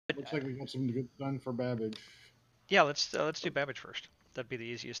Looks like we got some good done for Babbage. Yeah, let's do Babbage first. That'd be the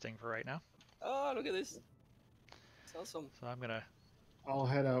easiest thing for right now. Oh, look at this. It's awesome. So I'm gonna. I'll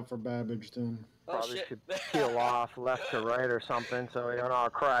head out for Babbage then. Oh, Probably shit. should peel off left to right or something so we don't all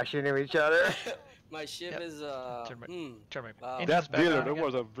crash into each other. My ship Yep. is Turn my wow. engines That back dealer, on that again.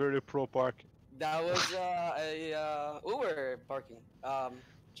 was a very pro park. That was a Uber parking.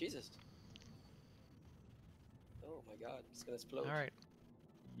 Jesus. Oh my God, it's gonna explode. All right.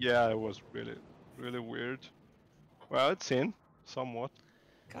 Yeah, it was really, really weird. Well, it's in, somewhat.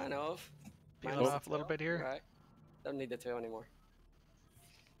 Kind of. Peeling Minus off the a little tail. bit here. Right. Don't need the tail anymore.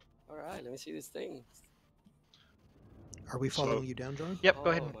 All right, let me see this thing. Are we following you down, John? Yep.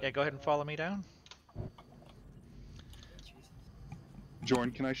 Go ahead. Oh my Yeah. Go ahead and follow me down. Jesus.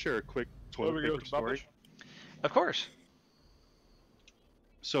 Jordan, can I share a quick Where we toilet go paper to story? Babbage? Of course.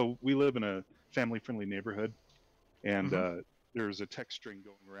 So we live in a family-friendly neighborhood, and there's a text string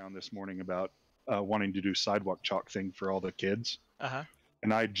going around this morning about wanting to do sidewalk chalk thing for all the kids. Uh-huh.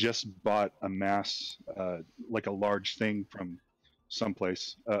 And I just bought a mass, like a large thing from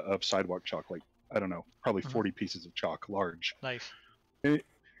someplace of sidewalk chalk, like, I don't know, probably 40 pieces of chalk, large. Nice.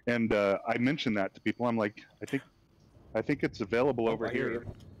 And I mentioned that to people. I'm like, I think it's available over I hear here.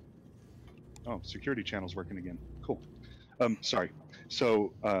 Oh, security channel's working again. Cool. Sorry.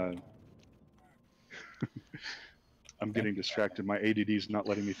 So I'm getting distracted. My ADD's not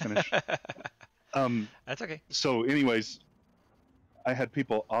letting me finish. That's okay. So anyways, I had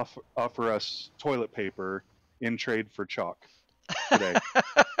people offer us toilet paper in trade for chalk today.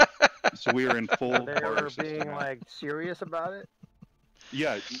 So we are in full They barter were system being now. like serious about it.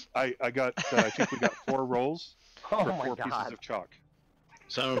 Yeah, I got I think we got 4 rolls Oh for my 4 pieces God. of chalk.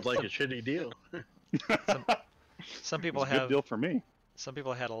 Sounds like a shitty deal. Some It people was a good have. deal for me. Some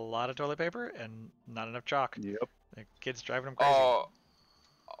people had a lot of toilet paper and not enough chalk. Yep. The kids driving them crazy. Oh,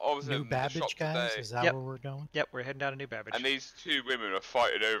 I was New in the shop Babbage, guys? today, Is that Yep. where we're going? Yep. We're heading down to New Babbage. and these 2 women are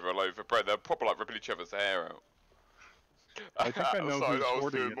fighting over a loaf of bread. They're proper like ripping each other's hair out. I think I know So who's I was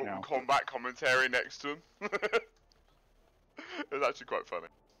hoarding doing it Mortal now. Kombat commentary next to them. It was actually quite funny.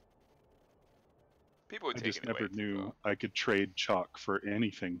 People were I taking just it way never too knew far. I could trade chalk for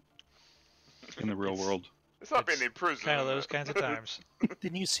anything in the real world. It's like It's being in prison. kind of isn't those it? kinds of times.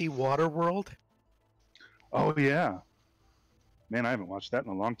 Didn't you see Waterworld? Oh yeah. Man, I haven't watched that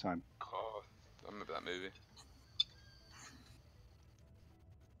in a long time. God, I remember that movie.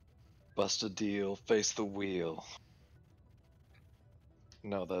 Bust a deal, face the wheel.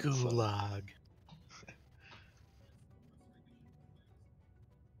 No, that's Gulag.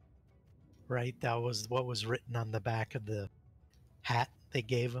 Right, that was what was written on the back of the hat they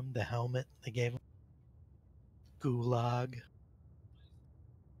gave him, the helmet they gave him. Gulag.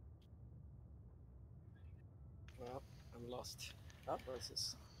 Well, I'm lost. Oh, where's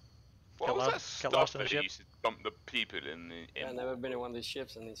this? What Got was lost- that got stuff lost in the that ship? used to dump the people in the? Yeah, I've never been in one of these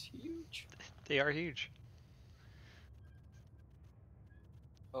ships, and it's huge. They are huge.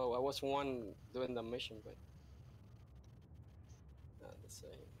 Oh, I was one doing the mission, but not the same.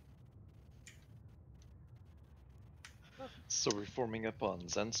 So we're forming up on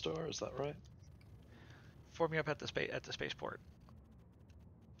Zenstar, is that right? Forming up at the spaceport.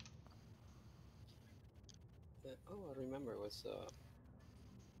 Oh, I remember it was.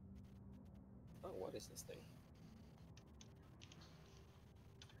 Oh, what is this thing?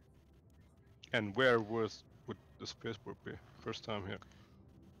 And where would the spaceport be? First time here.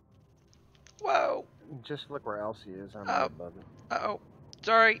 Whoa! Just look where Elsie is. I'm Oh. right above it. Uh-oh.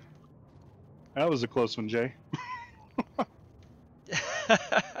 Sorry. That was a close one, Jay.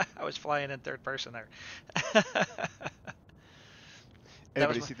 I was flying in third person there.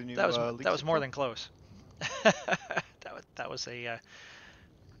 Anybody see the new leaks that was more report? than close. that was a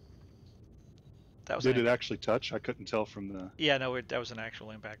that was Did an, it actually touch? I couldn't tell from the. yeah, no, that was an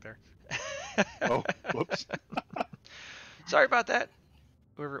actual impact there. Oh, whoops. Sorry about that.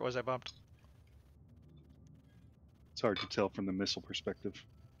 Whoever it was I bumped. It's hard to tell from the missile perspective.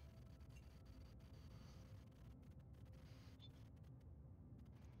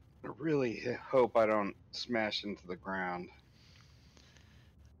 I really hope I don't smash into the ground.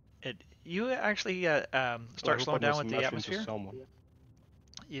 You actually I start hope slowing I don't down with the smash into atmosphere. someone.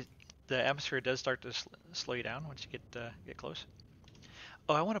 The atmosphere does start to slow you down once you get close.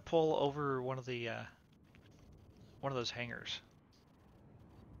 Oh, I want to pull over one of those hangars.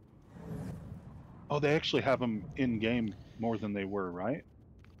 Oh, they actually have them in game more than they were, right?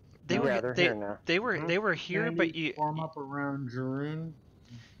 They Yeah, were they're they, here now. they were here, Andy, but you form up around Jarun.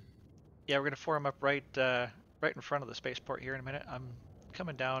 yeah, we're gonna form up right in front of the spaceport here in a minute. I'm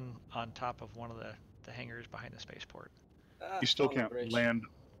coming down on top of one of the hangars behind the spaceport. Ah, You still on the can't bridge. land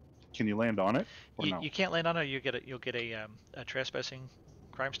Can you land on it or no? You can't land on it. You'll get a trespassing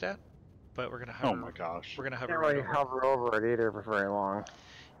crime stat, but we're gonna Oh hover. my gosh. We're gonna hover Can't right really over it. hover over it either for very long.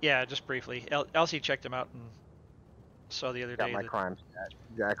 Yeah, just briefly. Elsie checked them out and saw the other Got day my that. crime stat.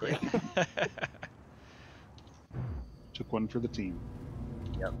 Exactly. Yeah. Took one for the team.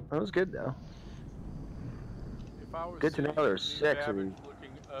 Yep. That was good though. If I was Good to know sitting there's in 6 of Babbage these.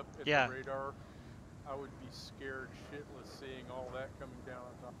 looking up at Yeah. the radar, I would be scared shitless seeing all that coming down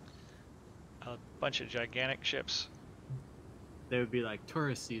on top. A bunch of gigantic ships. They would be like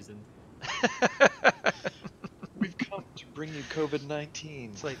tourist season. We've come to bring you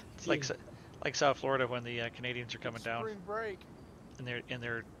COVID-19. It's like South Florida when the Canadians are coming down Spring break. in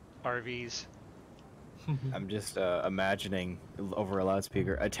their RVs. I'm just imagining over a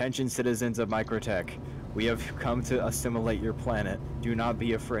loudspeaker. Attention, citizens of Microtech. We have come to assimilate your planet. Do not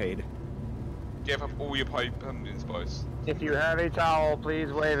be afraid. Give up all your pumpkin spice. If you have a towel,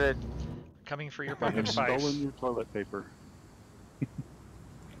 please wave it. Coming for your I pumpkin have spice. stolen your toilet paper.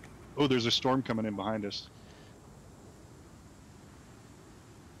 Oh, there's a storm coming in behind us.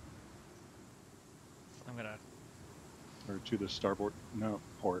 I'm gonna Or to the starboard. No,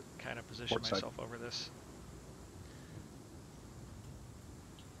 port. kind of position Port side. myself over this.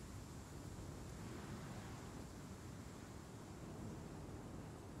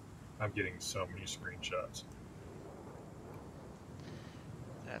 I'm getting so many screenshots.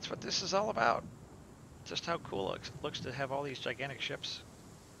 That's what this is all about. Just how cool it looks to have all these gigantic ships.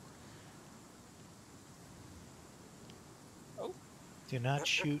 Oh. Do not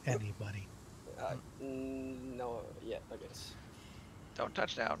shoot anybody. No, yeah, I guess. Don't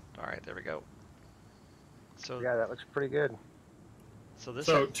touch down. All right, there we go. So Yeah, that looks pretty good. So this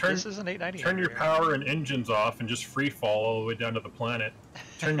So this is an 890. turn your power and engines off and just free fall all the way down to the planet.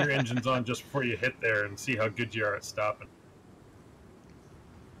 Turn your engines on just before you hit there and see how good you are at stopping.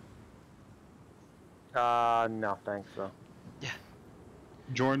 No, thanks though. Yeah.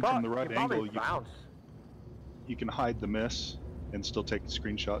 Jordan, from the right you probably angle, bounce. you can hide the miss and still take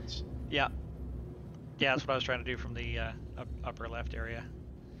screenshots. Yeah. Yeah, that's what I was trying to do from the upper left area.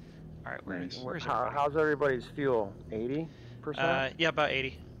 All right, where's everybody? How's everybody's fuel? 80%? Yeah, about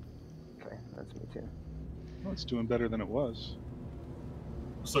 80. Okay, that's me too. Well, it's doing better than it was.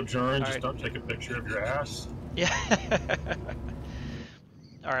 So, Jordan, All just right. don't take a picture of your ass. Yeah.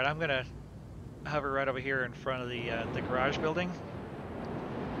 All right, I'm gonna hover right over here in front of the garage building,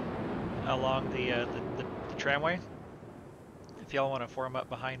 along the tramway. If y'all want to form up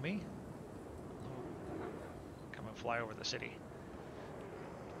behind me, come and fly over the city.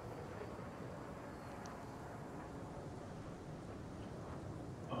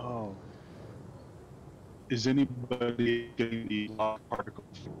 Oh. Is anybody getting the lock particle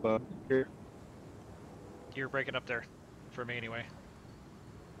bug here? You're breaking up there, for me anyway.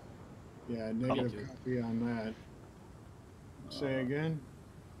 Yeah, negative copy on that. Say again?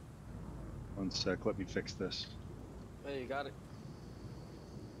 One sec, let me fix this. Hey, you got it.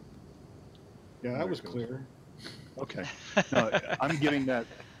 Yeah, There that it was goes. clear. Okay. No, I'm getting that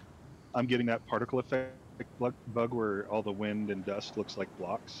particle effect bug where all the wind and dust looks like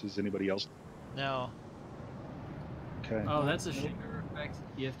blocks. Is anybody else? No. Okay. Oh, that's a shader effect.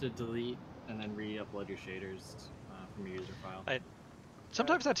 You have to delete and then re-upload your shaders from your user file.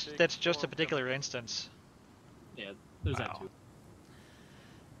 Sometimes that's just a particular instance. Yeah, there's that Wow. too.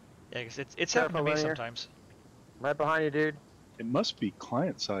 Yeah, 'cause it's happened to me Careful, Linear. sometimes. Right behind you, dude. It must be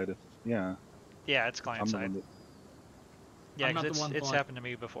client side. Yeah. Yeah, it's client I'm the side. one that- Yeah, I'm not 'cause the one it's flying. happened to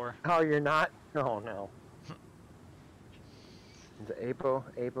me before. Oh, you're not? Oh, no. Is it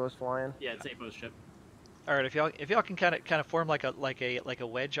Apo's flying? Yeah, it's Apo's ship. All right, if y'all can kind of form like a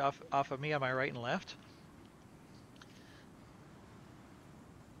wedge off of me on my right and left.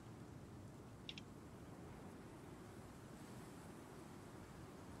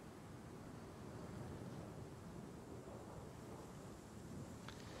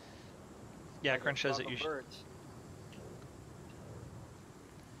 Yeah, Like a Crunch says flock that you of should. birds.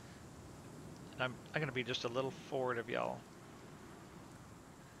 I'm gonna be just a little forward of y'all.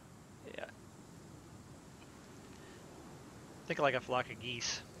 Yeah. Think like a flock of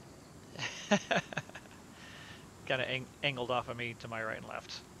geese. Kind of angled off of me to my right and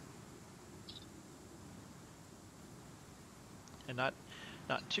left. And not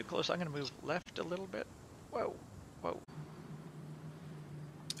too close. I'm gonna move left a little bit. Whoa, whoa.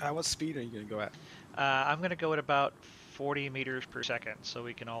 What speed are you going to go at? I'm gonna go at about 40 meters per second, so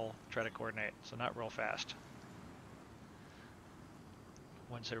we can all try to coordinate. So not real fast.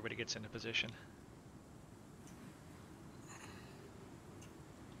 Once everybody gets into position.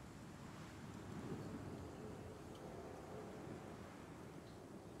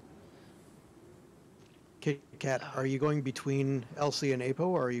 Kit Kat, are you going between LC and APO,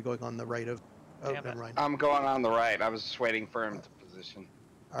 or are you going on the right of... Oh, Damn it. never mind. I'm going on the right. I was just waiting for him to position.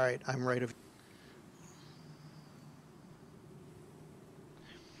 All right, I'm right of...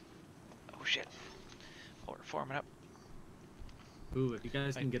 Oh shit. Oh, we're forming up. Ooh, if you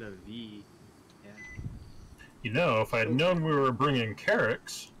guys can get a V, yeah. You know, if I'd known we were bringing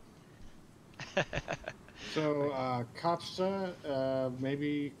Carricks... So, Kopsta, maybe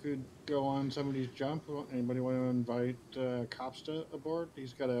you could go on somebody's jump. Anybody want to invite Kopsta aboard?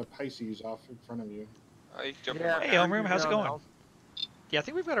 He's got a Pisces off in front of you. Hey, Elmroom, how's it going? Yeah, I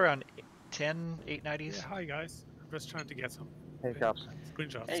think we've got around 10 890s. Yeah, hi guys. I'm just trying to get some Hey, Cops.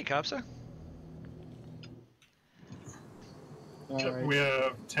 screenshots. Hey, Kopsa. Alright. We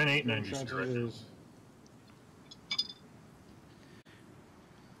have 10 890s Shots here right it now. is.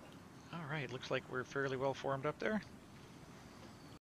 All right, looks like we're fairly well formed up there.